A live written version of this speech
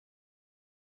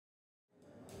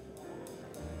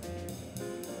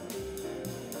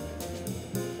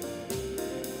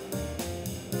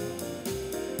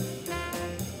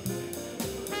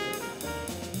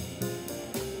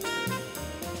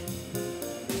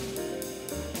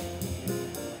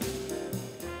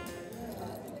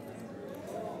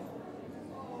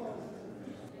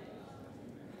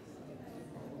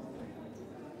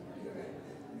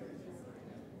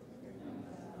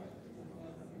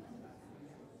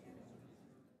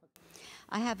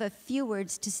I have a few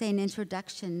words to say in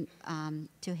introduction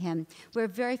to him. We're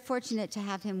very fortunate to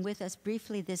have him with us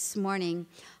briefly this morning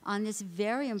on this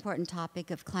very important topic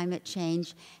of climate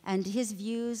change and his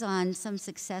views on some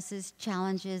successes,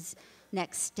 challenges,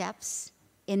 next steps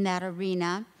in that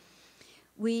arena.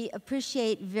 We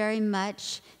appreciate very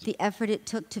much the effort it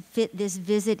took to fit this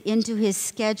visit into his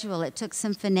schedule. It took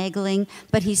some finagling,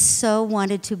 but he so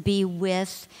wanted to be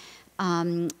with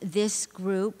this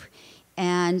group,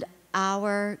 and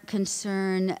our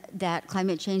concern that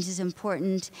climate change is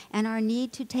important and our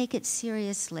need to take it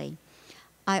seriously.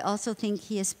 I also think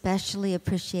he especially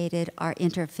appreciated our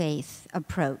interfaith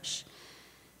approach.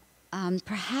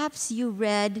 Perhaps you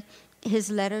read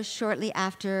his letter shortly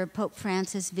after Pope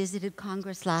Francis visited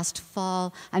Congress last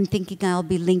fall. I'm thinking I'll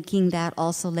be linking that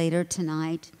also later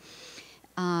tonight.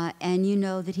 And you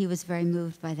know that he was very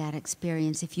moved by that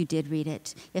experience if you did read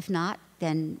it. If not,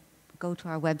 then go to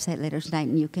our website later tonight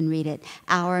and you can read it.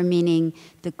 Our meaning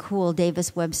the cool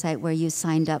Davis website where you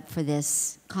signed up for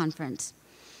this conference.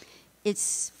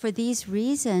 It's for these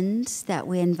reasons that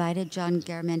we invited John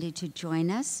Garamendi to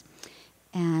join us,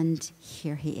 and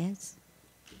here he is.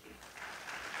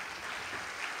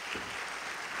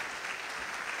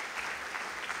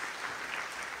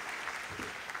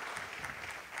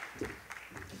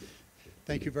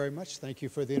 Thank you very much. Thank you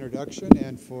for the introduction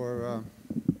and for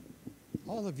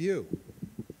all of you.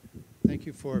 Thank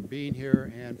you for being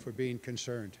here and for being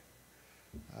concerned.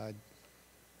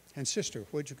 And sister,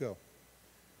 where'd you go?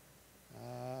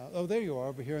 Oh, there you are,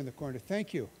 over here in the corner.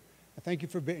 Thank you. Thank you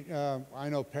for being, I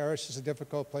know Paris is a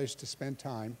difficult place to spend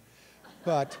time,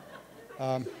 but,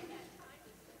 oh,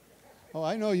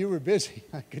 I know you were busy.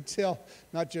 I could tell,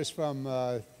 not just from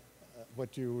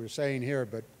what you were saying here,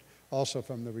 but also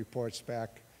from the reports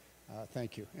back.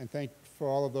 Thank you. And thank for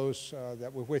all of those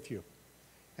that were with you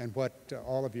and what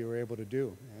all of you were able to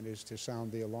do, and is to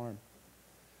sound the alarm.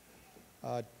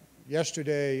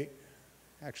 Yesterday,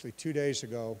 actually 2 days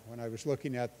ago, when I was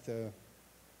looking at the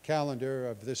calendar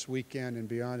of this weekend and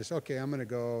beyond, I said, okay, I'm going to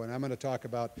go and I'm going to talk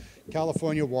about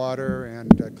California water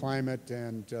and climate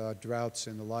and droughts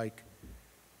and the like.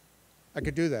 I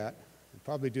could do that. I'd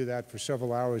probably do that for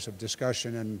several hours of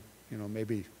discussion, and you know,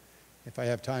 maybe if I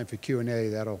have time for Q&A,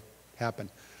 that'll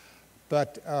happen.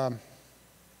 But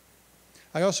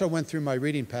I also went through my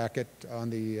reading packet on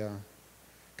the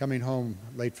coming home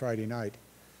late Friday night,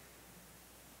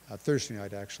 Thursday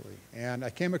night actually, and I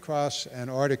came across an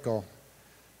article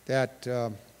that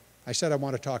I said I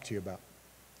want to talk to you about,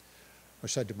 or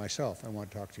said to myself I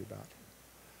want to talk to you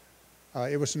about.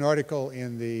 It was an article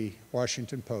in the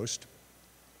Washington Post,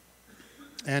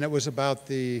 and it was about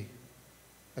the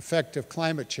effect of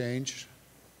climate change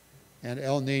and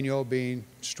El Nino being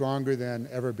stronger than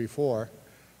ever before,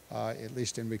 at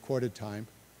least in recorded time,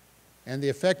 and the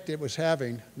effect it was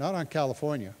having not on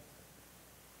California,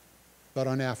 but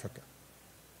on Africa.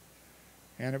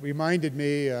 And it reminded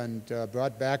me and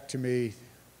brought back to me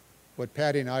what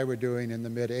Patty and I were doing in the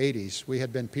mid-'80s. We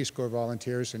had been Peace Corps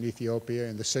volunteers in Ethiopia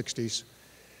in the '60s,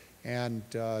 and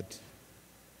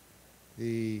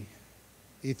the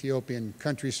Ethiopian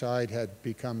countryside had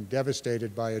become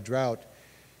devastated by a drought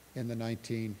in the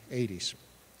 1980s.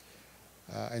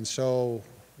 And so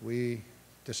we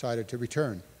decided to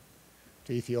return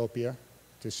to Ethiopia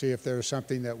to see if there was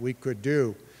something that we could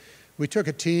do. We took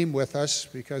a team with us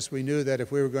because we knew that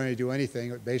if we were going to do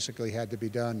anything, it basically had to be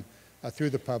done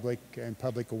through the public and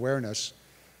public awareness.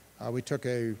 We took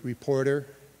a reporter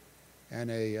and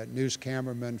a news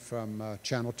cameraman from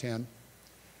Channel 10.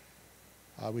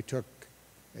 We took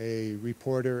a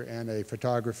reporter and a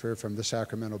photographer from the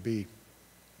Sacramento Bee,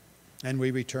 and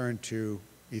we returned to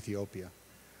Ethiopia.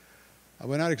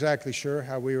 We're not exactly sure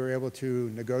how we were able to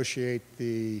negotiate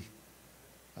the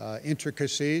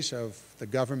intricacies of the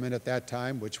government at that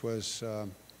time, which was,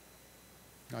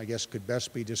 I guess, could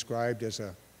best be described as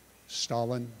a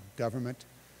Stalin government.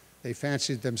 They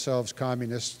fancied themselves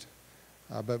communist,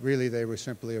 but really they were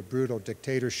simply a brutal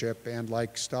dictatorship, and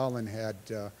like Stalin had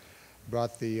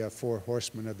brought the four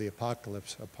horsemen of the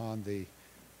apocalypse upon the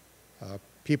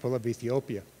people of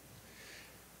Ethiopia.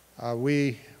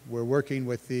 We were working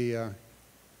with the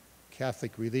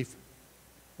Catholic relief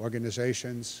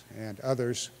organizations and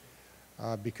others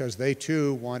because they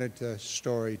too wanted the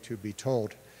story to be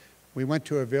told. We went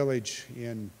to a village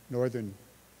in northern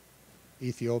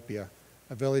Ethiopia,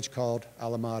 a village called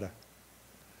Alamada.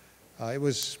 It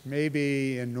was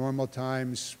maybe in normal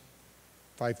times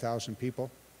 5,000 people.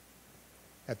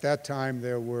 At that time,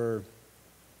 there were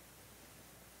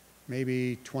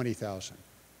maybe 20,000.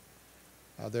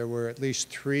 There were at least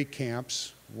 3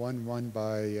 camps, one run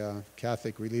by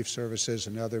Catholic Relief Services,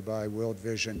 another by World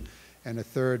Vision, and a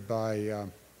third by,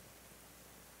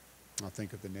 I'll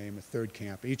think of the name, a third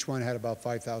camp. Each one had about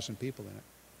 5,000 people in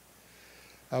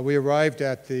it. We arrived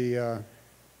at the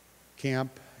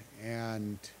camp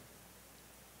and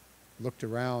looked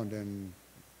around, and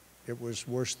it was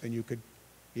worse than you could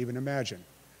even imagine.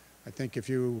 I think if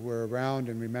you were around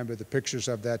and remember the pictures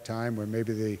of that time, or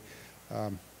maybe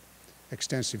the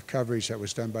extensive coverage that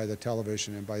was done by the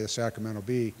television and by the Sacramento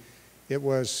Bee, it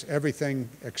was everything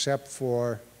except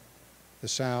for the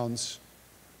sounds,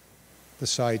 the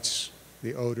sights,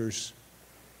 the odors,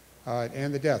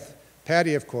 and the death.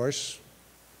 Patty, of course,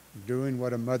 doing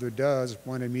what a mother does,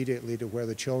 went immediately to where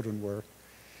the children were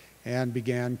and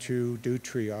began to do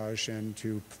triage and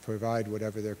to provide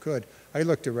whatever there could. I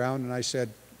looked around and I said,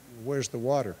 "Where's the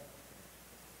water?"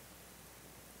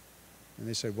 And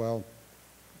they said, "Well,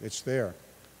 it's there."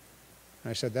 And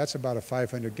I said, "That's about a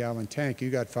 500-gallon tank. You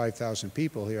got 5,000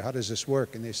 people here. How does this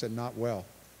work?" And they said, "Not well.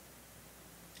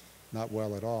 Not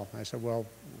well at all." And I said, "Well,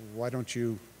 why don't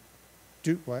you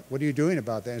do, what are you doing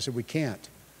about that?" And I said, "We can't."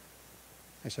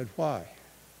 I said, "Why?"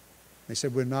 They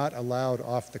said, "We're not allowed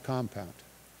off the compound."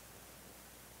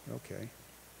 Okay.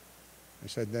 I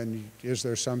said, "Then is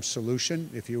there some solution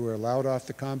if you were allowed off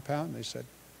the compound?" They said,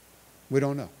 "We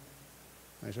don't know."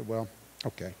 I said, "Well,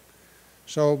 okay."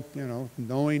 So,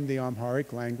 knowing the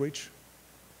Amharic language,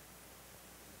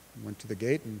 went to the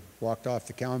gate and walked off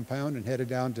the compound and headed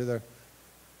down to the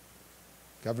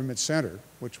government center,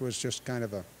 which was just kind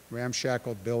of a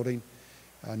ramshackle building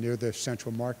near the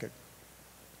Central Market.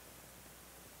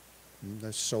 And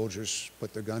the soldiers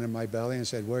put their gun in my belly and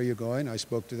said, "Where are you going?" I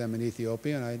spoke to them in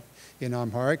Ethiopian, in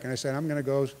Amharic, and I said, "I'm going to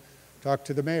go talk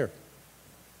to the mayor.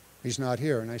 He's not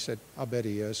here." And I said, "I'll bet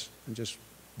he is," and just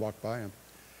walked by him.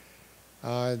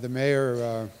 The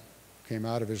mayor came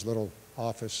out of his little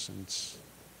office and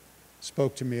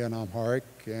spoke to me in Amharic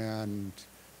and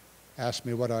asked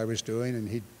me what I was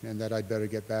doing and that I'd better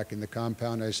get back in the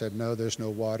compound. I said, "No, there's no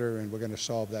water, and we're going to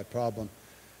solve that problem."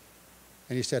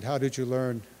 And he said, "How did you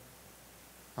learn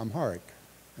Amharic?"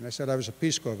 And I said, "I was a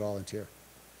Peace Corps volunteer."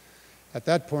 At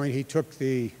that point, he took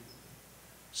the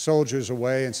soldiers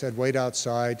away and said, "Wait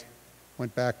outside,"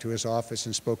 went back to his office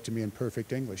and spoke to me in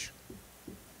perfect English.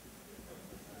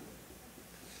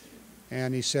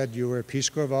 And he said, "You were a Peace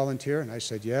Corps volunteer?" And I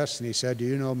said, "Yes." And he said, "Do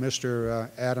you know Mr.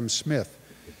 Adam Smith?"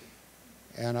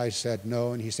 And I said,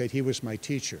 "No." And he said, "He was my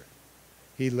teacher.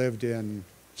 He lived in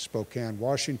Spokane,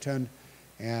 Washington,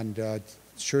 and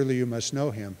surely you must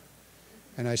know him."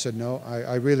 And I said, "No,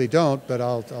 I really don't, but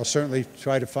I'll certainly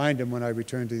try to find him when I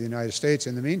return to the United States.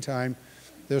 In the meantime,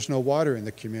 there's no water in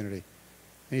the community."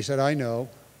 And he said, "I know.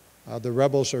 The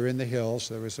rebels are in the hills.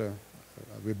 There was a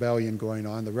rebellion going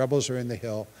on. The rebels are in the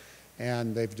hill,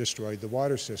 and they've destroyed the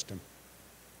water system."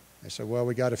 I said, "Well,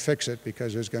 we got to fix it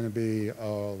because there's going to be a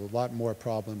lot more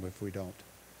problem if we don't."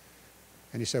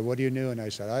 And he said, "What do you need?" And I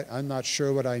said, I'm not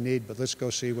sure what I need, but let's go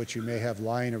see what you may have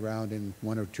lying around in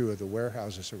one or two of the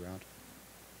warehouses around."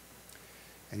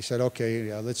 And he said,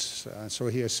 "Okay, let's." So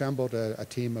he assembled a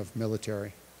team of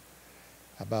military,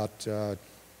 about,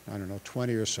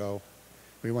 20 or so.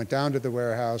 We went down to the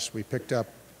warehouse. We picked up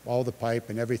all the pipe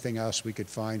and everything else we could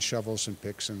find, shovels and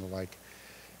picks and the like,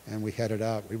 and we headed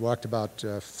out. We walked about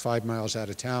 5 miles out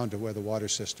of town to where the water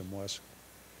system was.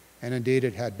 And indeed,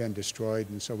 it had been destroyed,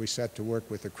 and so we set to work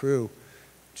with the crew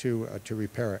to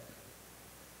repair it.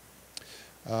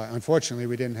 Unfortunately,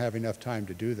 we didn't have enough time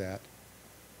to do that.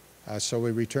 So we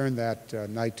returned that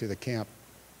night to the camp.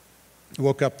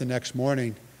 Woke up the next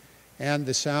morning, and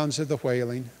the sounds of the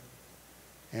wailing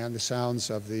and the sounds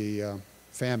of the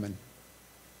famine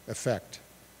effect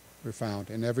were found.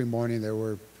 And every morning there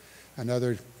were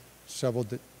another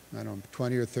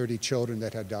 20 or 30 children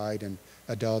that had died and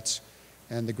adults,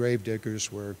 and the grave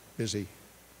diggers were busy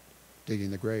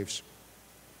digging the graves.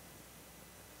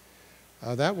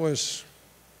 That was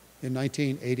in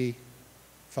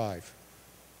 1985.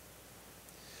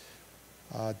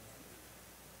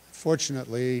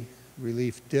 Fortunately,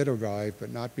 relief did arrive,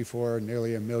 but not before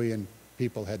nearly 1 million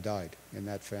people had died in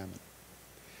that famine.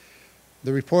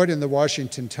 The report in the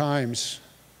Washington Times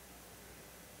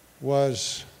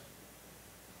was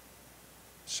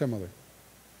similar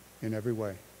in every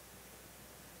way.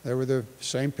 There were the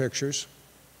same pictures,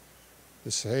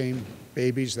 the same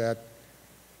babies that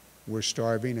were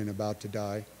starving and about to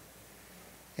die,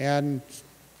 and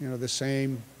the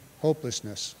same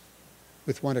hopelessness,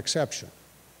 with one exception.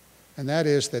 And that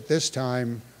is that this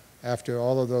time, after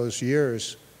all of those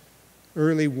years,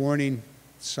 early warning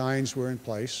signs were in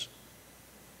place,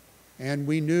 and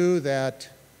we knew that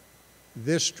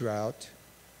this drought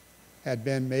had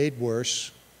been made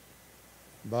worse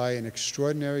by an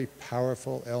extraordinary,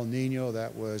 powerful El Nino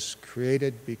that was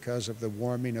created because of the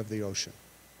warming of the ocean.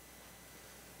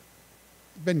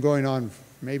 It's been going on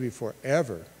maybe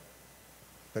forever,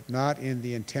 but not in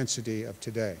the intensity of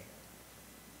today.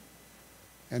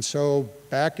 And so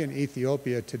back in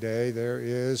Ethiopia today, there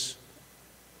is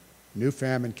new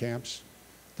famine camps.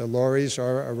 The lorries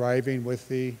are arriving with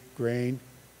the grain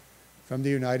from the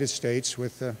United States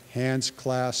with the hands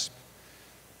clasped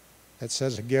that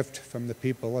says a gift from the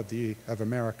people of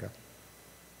America.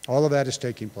 All of that is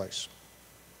taking place.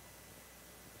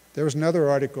 There was another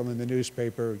article in the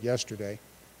newspaper yesterday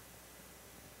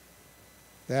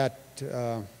that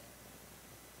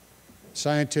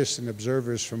scientists and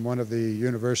observers from one of the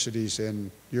universities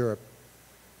in Europe,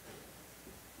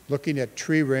 looking at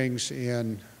tree rings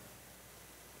in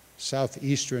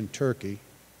southeastern Turkey,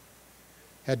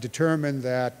 had determined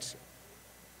that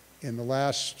in the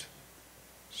last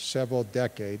several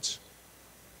decades,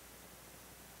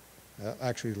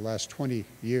 actually the last 20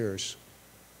 years,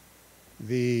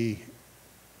 the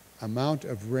amount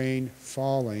of rain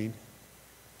falling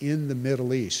in the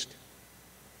Middle East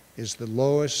is the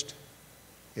lowest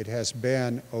it has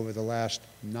been over the last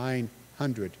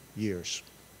 900 years.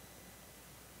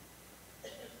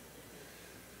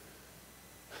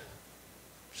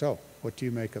 So, what do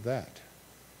you make of that?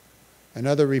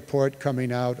 Another report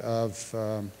coming out of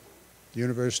the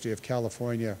University of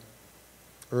California,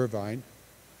 Irvine,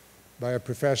 by a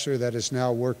professor that is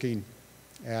now working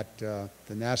at the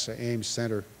NASA Ames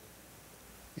Center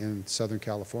in Southern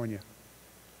California.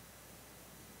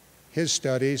 His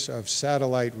studies of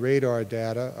satellite radar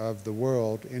data of the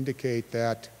world indicate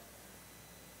that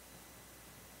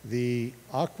the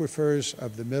aquifers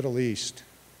of the Middle East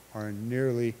are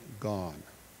nearly gone.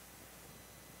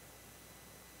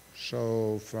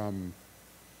 So from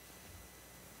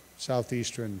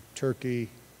southeastern Turkey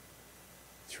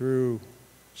through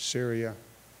Syria,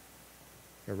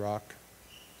 Iraq,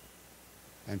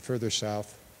 and further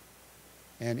south,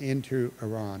 and into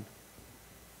Iran,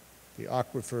 the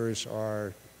aquifers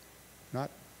are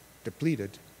not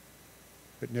depleted,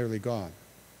 but nearly gone,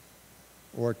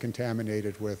 or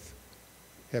contaminated with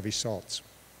heavy salts.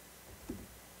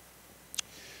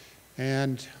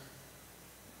 And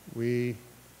we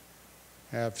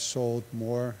have sold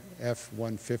more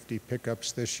F-150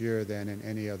 pickups this year than in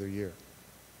any other year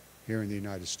here in the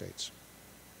United States.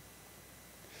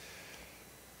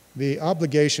 The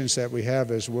obligations that we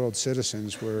have as world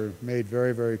citizens were made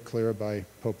very, very clear by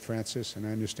Pope Francis, and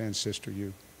I understand, Sister,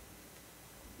 you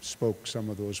spoke some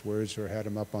of those words or had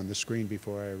them up on the screen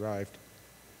before I arrived.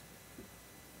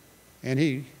 And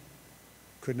he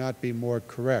could not be more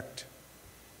correct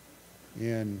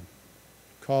in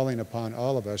calling upon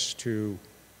all of us to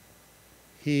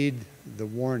heed the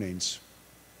warnings,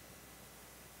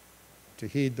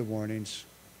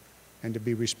 and to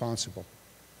be responsible.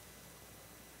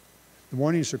 The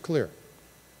warnings are clear.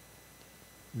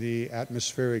 The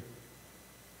atmospheric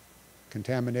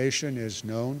contamination is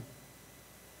known.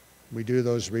 We do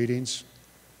those readings.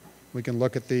 We can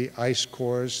look at the ice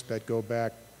cores that go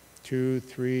back 200,000,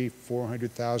 300,000,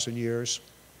 400,000 years.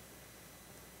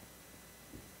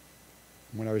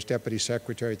 When I was Deputy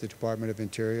Secretary at the Department of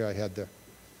Interior, I had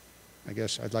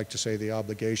I'd like to say the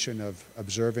obligation of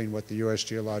observing what the U.S.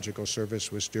 Geological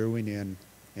Service was doing in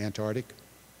Antarctic.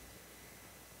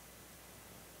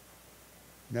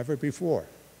 Never before,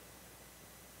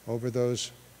 over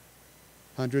those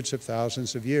hundreds of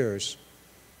thousands of years,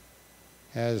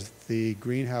 has the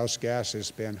greenhouse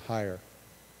gases been higher.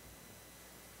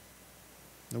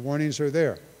 The warnings are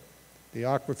there. The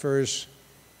aquifers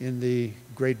in the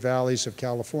Great Valleys of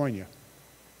California,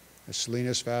 the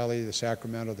Salinas Valley, the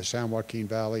Sacramento, the San Joaquin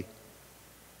Valley,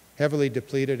 heavily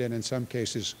depleted and in some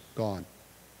cases gone.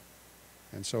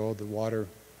 And so the water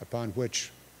upon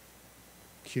which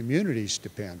communities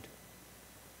depend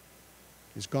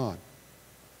is gone.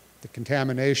 The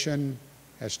contamination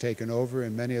has taken over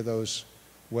in many of those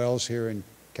wells here in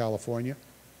California,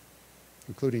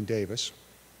 including Davis.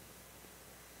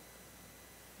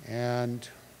 And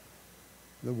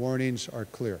the warnings are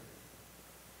clear.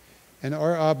 And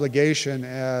our obligation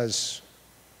as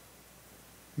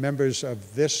members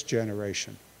of this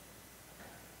generation,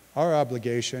 our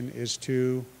obligation is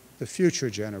to the future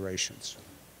generations.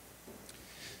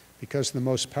 Because the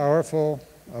most powerful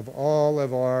of all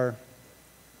of our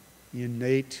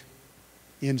innate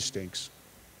instincts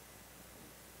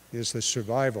is the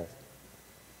survival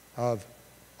of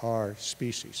our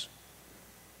species.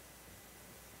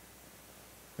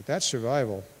 But that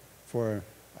survival for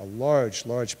a large,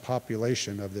 large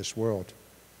population of this world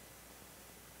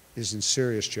is in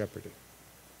serious jeopardy.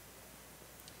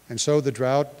 And so the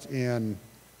drought in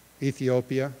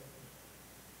Ethiopia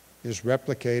is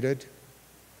replicated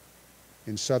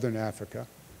in southern Africa.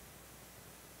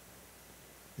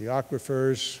 The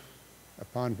aquifers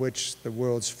upon which the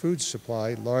world's food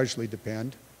supply largely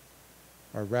depend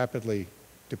are rapidly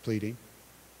depleting.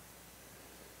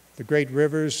 The great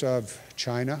rivers of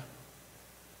China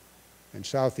and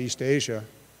Southeast Asia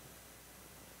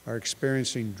are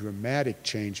experiencing dramatic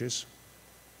changes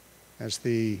as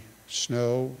the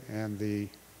snow and the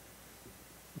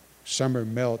summer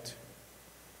melt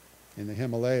in the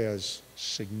Himalayas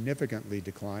significantly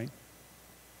decline.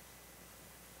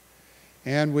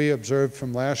 And we observed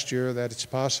from last year that it's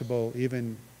possible,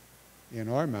 even in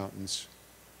our mountains,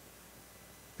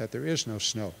 that there is no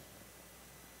snow.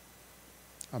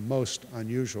 A most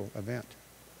unusual event.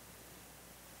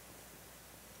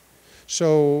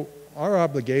 So our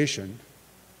obligation,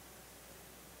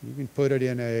 you can put it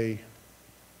in a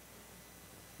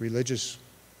religious,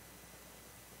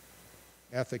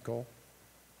 ethical,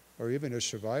 or even a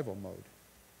survival mode,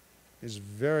 is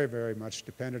very, very much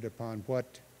dependent upon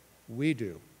what we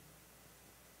do.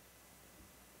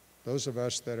 Those of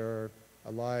us that are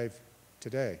alive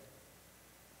today.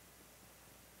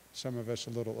 Some of us a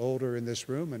little older in this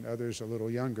room and others a little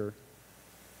younger.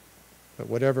 But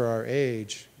whatever our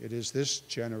age, it is this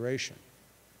generation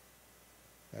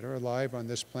that are alive on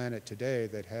this planet today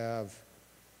that have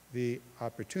the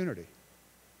opportunity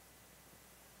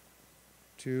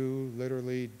to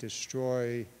literally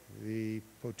destroy the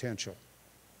potential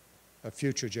of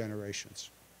future generations.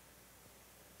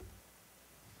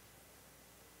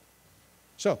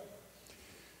 So,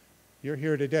 you're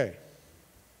here today.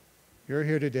 You're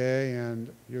here today and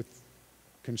you're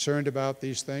concerned about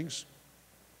these things,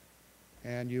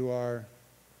 and you are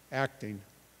acting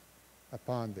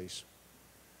upon these.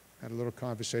 I had a little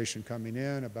conversation coming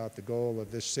in about the goal of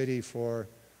this city for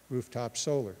rooftop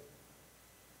solar.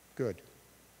 Good.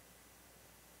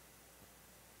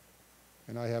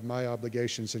 And I have my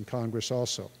obligations in Congress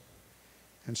also.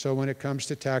 And so when it comes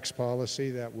to tax policy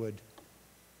that would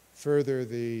further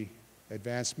the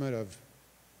advancement of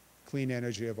clean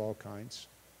energy of all kinds,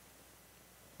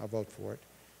 I'll vote for it.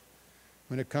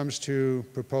 When it comes to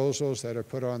proposals that are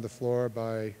put on the floor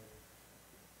by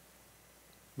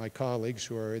my colleagues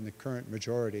who are in the current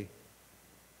majority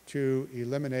to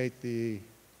eliminate the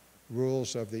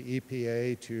rules of the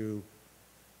EPA to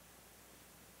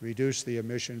reduce the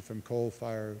emission from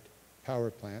coal-fired power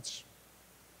plants,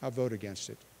 I'll vote against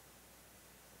it,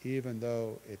 even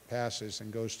though it passes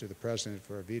and goes to the president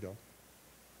for a veto.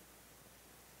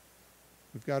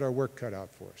 We've got our work cut out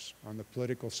for us on the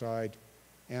political side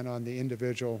and on the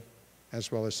individual as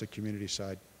well as the community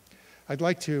side. I'd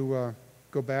like to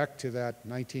go back to that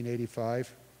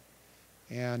 1985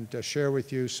 and share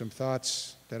with you some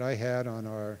thoughts that I had on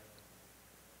our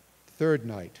third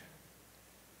night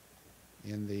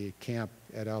in the camp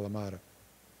at Alameda.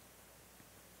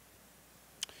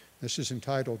 This is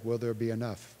entitled, Will There Be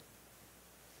Enough?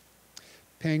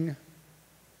 Ping,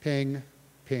 ping,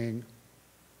 ping.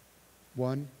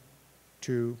 1,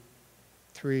 2,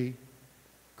 3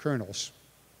 kernels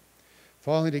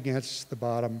falling against the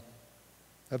bottom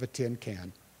of a tin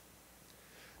can.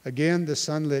 Again, the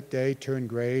sunlit day turned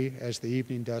gray as the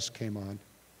evening dusk came on.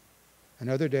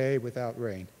 Another day without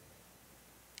rain.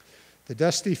 The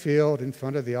dusty field in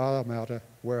front of the Alameda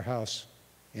warehouse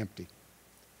empty.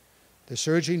 The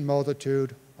surging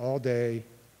multitude all day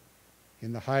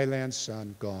in the highland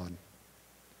sun gone.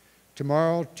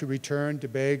 Tomorrow to return to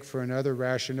beg for another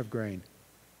ration of grain.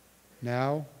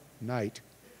 Now, night,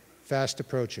 fast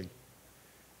approaching.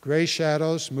 Gray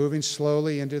shadows moving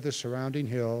slowly into the surrounding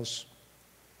hills.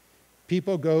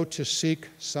 People go to seek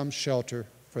some shelter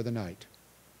for the night.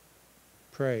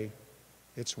 Pray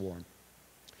it's warm.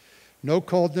 No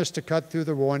coldness to cut through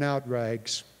the worn-out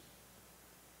rags.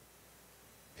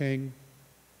 Ping,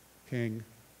 ping,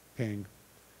 ping.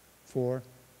 4,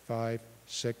 5,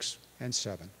 6, and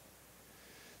 7.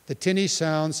 The tinny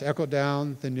sounds echo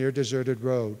down the near-deserted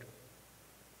road.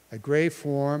 A gray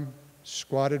form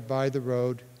squatted by the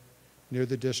road near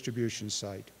the distribution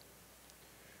site.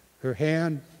 Her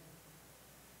hand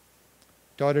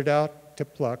darted out to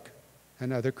pluck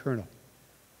another kernel.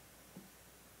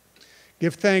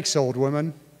 Give thanks, old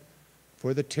woman,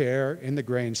 for the tear in the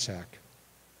grain sack.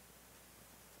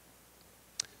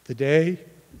 The day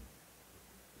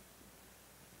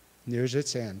nears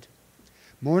its end.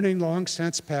 Morning long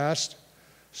since past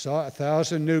saw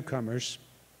 1,000 newcomers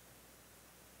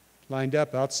lined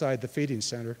up outside the feeding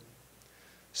center.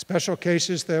 Special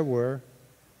cases there were,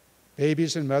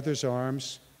 babies in mothers'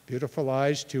 arms, beautiful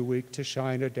eyes too weak to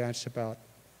shine or dance about.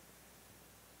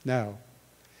 Now,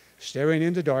 staring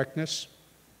into darkness,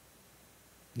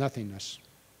 nothingness,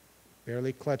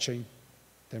 barely clutching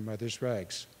their mother's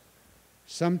rags,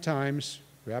 sometimes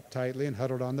wrapped tightly and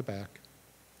huddled on the back.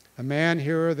 A man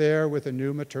here or there with a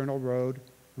new maternal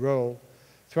roll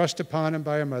thrust upon him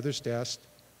by a mother's desk,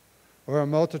 or a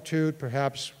multitude,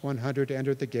 perhaps 100,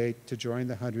 entered the gate to join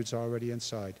the hundreds already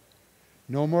inside.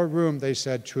 No more room, they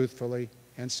said truthfully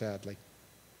and sadly.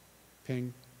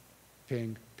 Ping,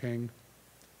 ping, ping.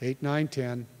 8, 9,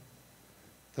 10.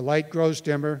 The light grows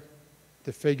dimmer.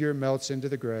 The figure melts into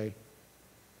the gray.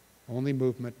 Only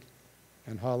movement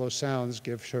and hollow sounds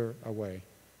give her away.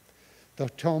 The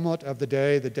tumult of the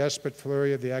day, the desperate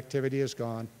flurry of the activity is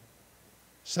gone.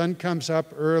 Sun comes up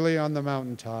early on the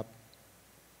mountaintop.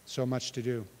 So much to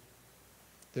do.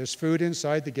 There's food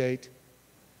inside the gate.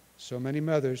 So many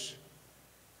mothers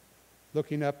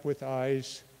looking up with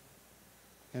eyes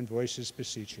and voices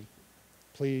beseeching.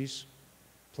 Please,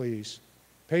 please.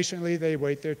 Patiently they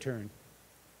wait their turn,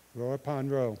 row upon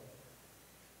row.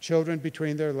 Children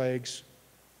between their legs,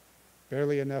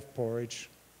 barely enough porridge,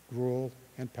 gruel,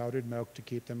 and powdered milk to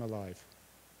keep them alive.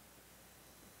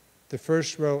 The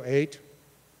first row ate.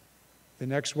 The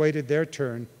next waited their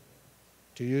turn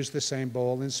to use the same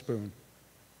bowl and spoon,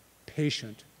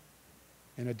 patient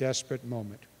in a desperate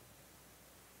moment.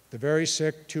 The very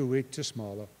sick, too weak to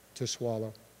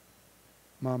swallow.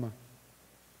 Mama,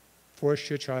 force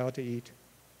your child to eat.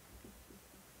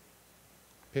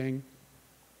 Ping,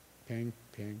 ping,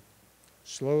 ping.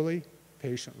 Slowly,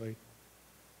 patiently,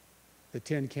 the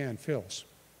tin can fills.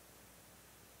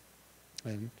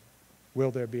 And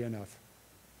will there be enough?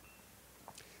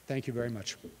 Thank you very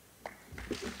much.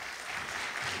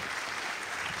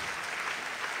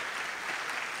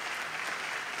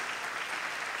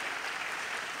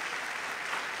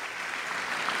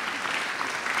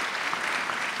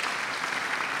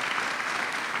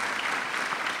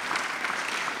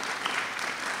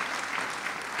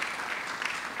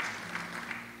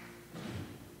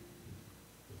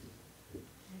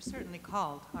 We're certainly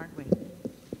called, aren't we?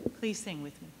 Please sing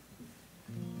with me.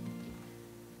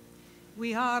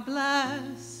 We are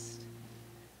blessed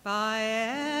by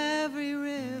every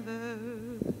river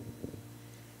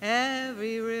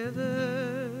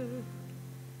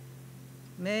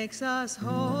makes us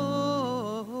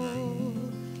whole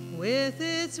with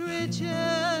its riches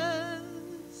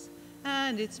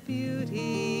and its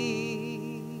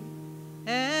beauty.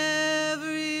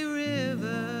 Every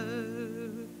river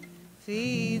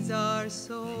feeds our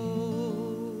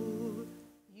soul.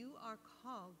 You are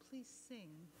called, please sing.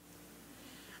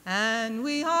 And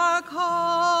we are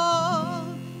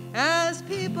called as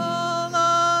people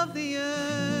of the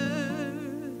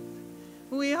earth.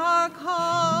 We are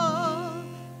called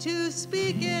to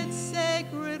speak its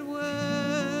sacred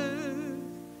word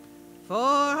for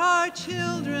our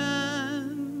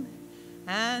children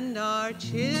and our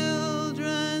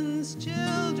children's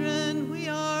children. We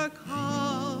are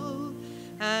called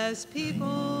as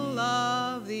people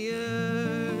of the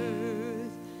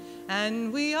earth,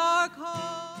 and we are called